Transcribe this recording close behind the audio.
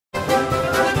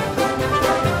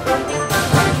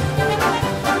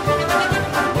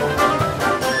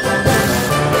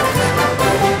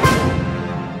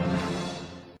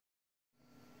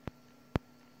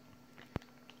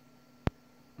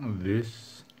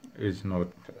is not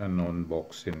an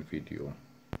unboxing video,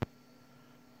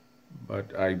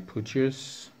 but I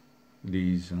purchased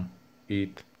these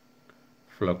 8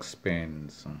 flux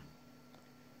pens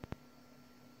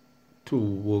to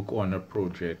work on a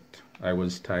project. I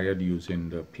was tired using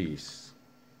the paste.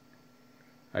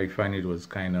 I find it was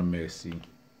kind of messy,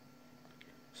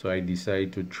 so I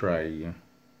decided to try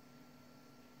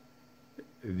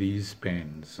these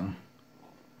pens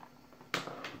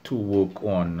to work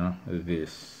on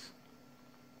this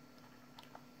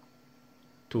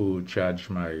to charge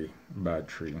my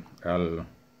battery. I'll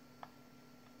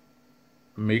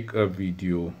make a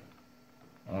video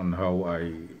on how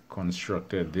I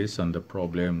constructed this and the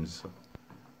problems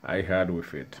I had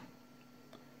with it,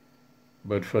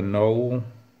 but for now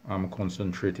I'm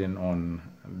concentrating on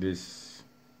these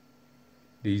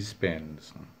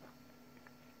pens.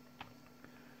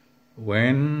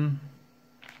 When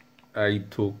I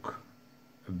took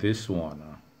this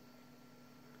one,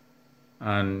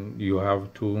 and you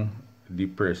have to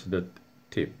depress the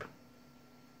tip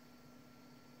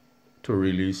to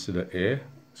release the air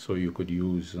so you could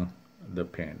use the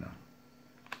pen.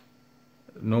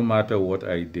 No matter what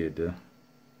I did,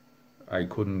 I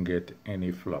couldn't get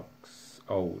any flux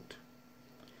out,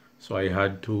 so I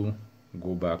had to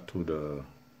go back to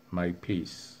my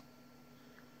piece.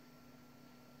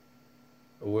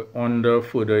 Under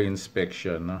further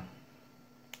inspection,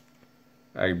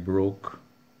 I broke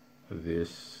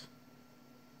this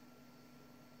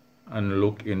and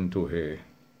look into here.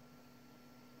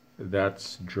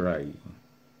 That's dry.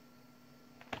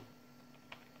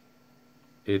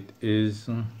 It is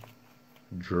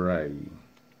dry,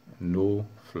 no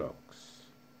flux.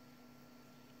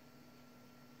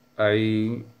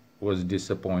 I was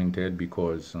disappointed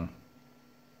because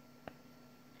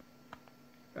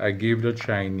I gave the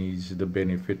Chinese the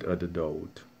benefit of the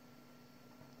doubt.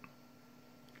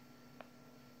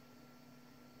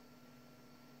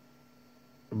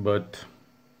 But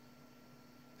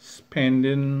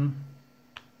spending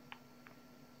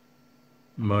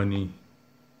money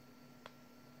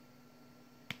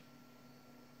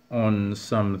on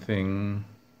something,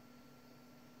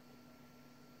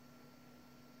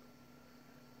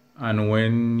 and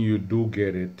when you do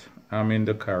get it, I'm in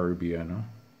the Caribbean.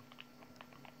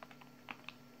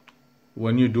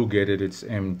 When you do get it, it's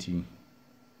empty.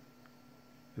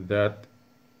 That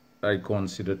I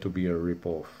consider to be a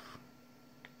ripoff.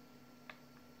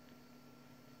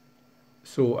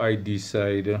 So I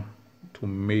decided to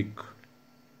make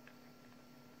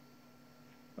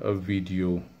a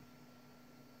video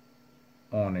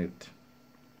on it.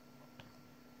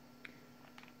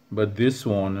 But this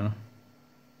one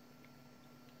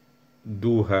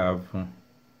do have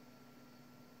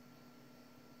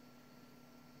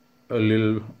a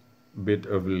little bit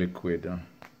of liquid.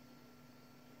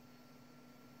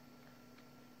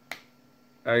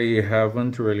 I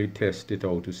haven't really tested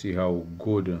out to see how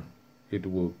good it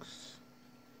works,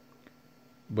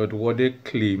 but what they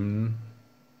claim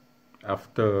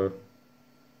after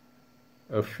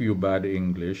a few bad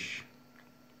English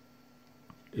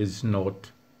is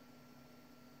not.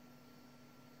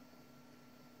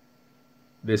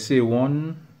 They say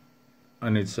one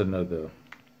and it's another.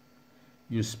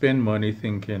 You spend money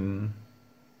thinking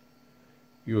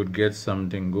you would get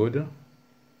something good,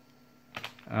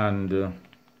 and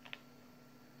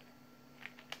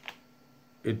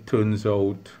it turns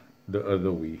out the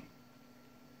other way.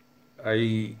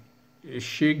 I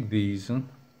shake these.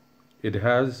 It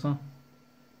has a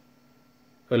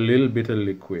little bit of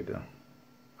liquid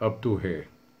up to here,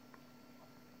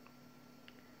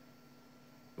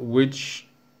 which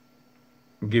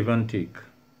give and take.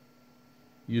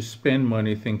 You spend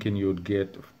money thinking you'd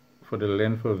get for the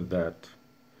length of that.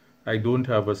 I don't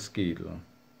have a scale,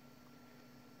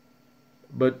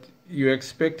 but you're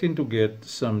expecting to get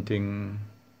something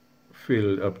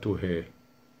filled up to here,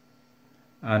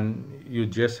 and you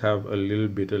just have a little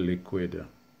bit of liquid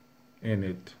in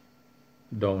it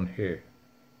down here.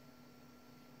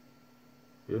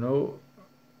 You know,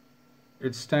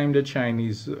 it's time the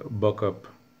Chinese buck up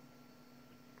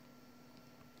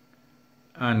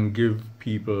and give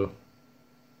people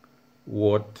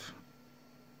what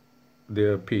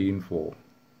they're paying for.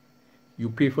 You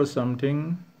pay for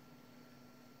something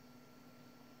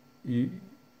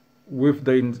with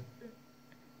the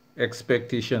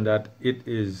expectation that it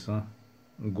is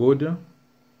good,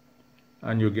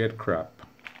 and you get crap.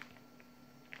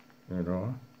 You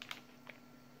know,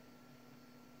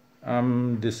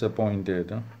 I'm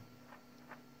disappointed.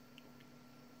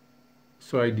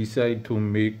 So I decided to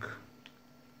make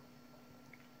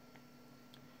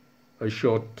a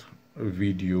short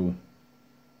video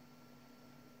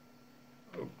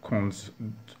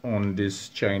on this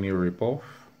shiny ripoff.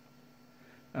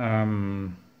 I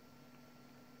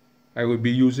will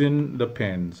be using the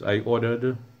pens. I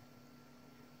ordered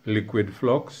liquid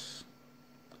flux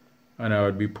and I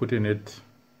would be putting it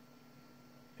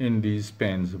in these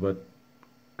pens, but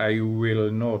I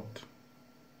will not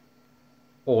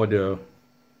order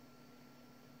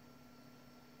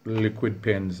liquid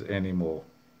pens anymore.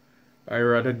 I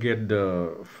rather get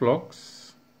the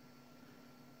flux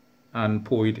and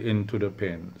pour it into the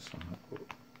pens.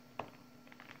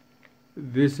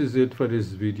 This is it for this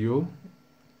video.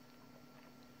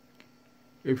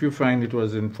 If you find it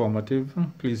was informative,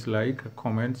 please like,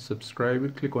 comment,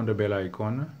 subscribe, click on the bell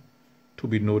icon to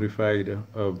be notified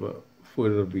of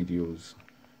further videos.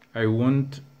 I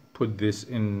won't put this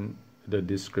in the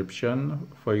description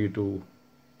for you to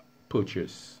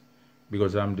purchase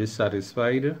because I'm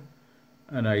dissatisfied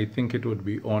and I think it would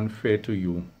be unfair to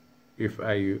you if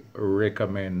I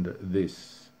recommend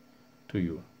this to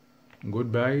you.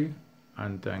 Goodbye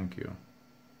and thank you.